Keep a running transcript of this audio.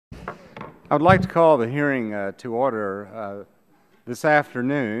I would like to call the hearing to order this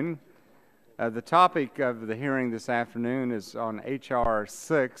afternoon. The topic of the hearing this afternoon is on H.R.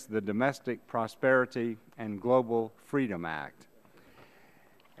 6, the Domestic Prosperity and Global Freedom Act.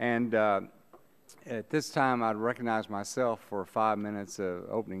 And at this time, I'd recognize myself for 5 minutes of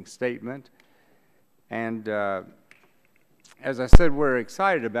opening statement. And as I said, we're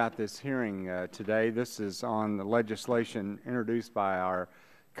excited about this hearing today. This is on the legislation introduced by our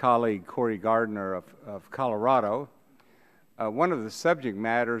colleague Corey Gardner of Colorado. One of the subject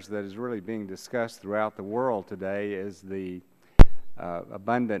matters that is really being discussed throughout the world today is the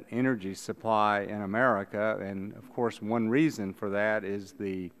abundant energy supply in America, and of course one reason for that is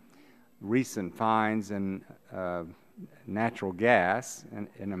the recent finds in natural gas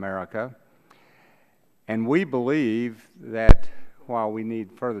in America. And we believe that, while we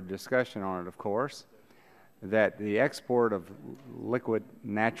need further discussion on it, of course, that the export of liquid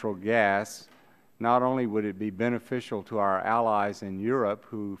natural gas, not only would it be beneficial to our allies in Europe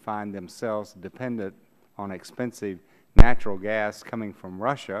who find themselves dependent on expensive natural gas coming from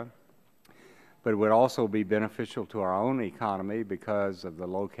Russia, but it would also be beneficial to our own economy because of the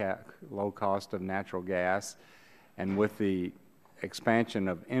low cost of natural gas, and with the expansion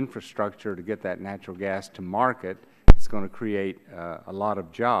of infrastructure to get that natural gas to market, it's going to create a lot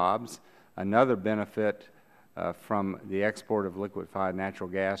of jobs. Another benefit from the export of liquefied natural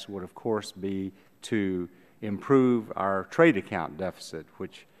gas would, of course, be to improve our trade account deficit,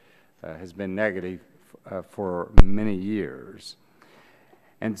 which has been negative for many years.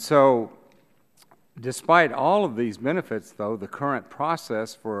 And so, despite all of these benefits, though, the current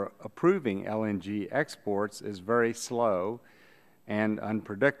process for approving LNG exports is very slow and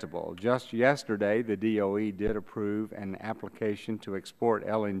unpredictable. Just yesterday, the DOE did approve an application to export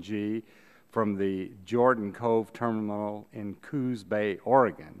LNG from the Jordan Cove terminal in Coos Bay,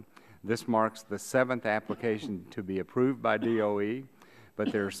 Oregon. This marks the 7th application to be approved by DOE,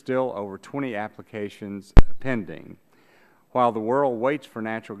 but there are still over 20 applications pending. While the world waits for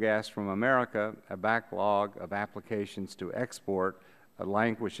natural gas from America, a backlog of applications to export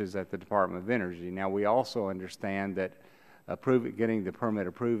languishes at the Department of Energy. Now, we also understand that getting the permit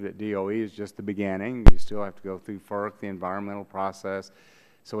approved at DOE is just the beginning. You still have to go through FERC, the environmental process,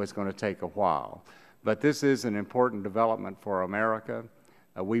 so it's going to take a while. But this is an important development for America.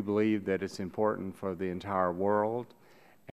 We believe that it's important for the entire world.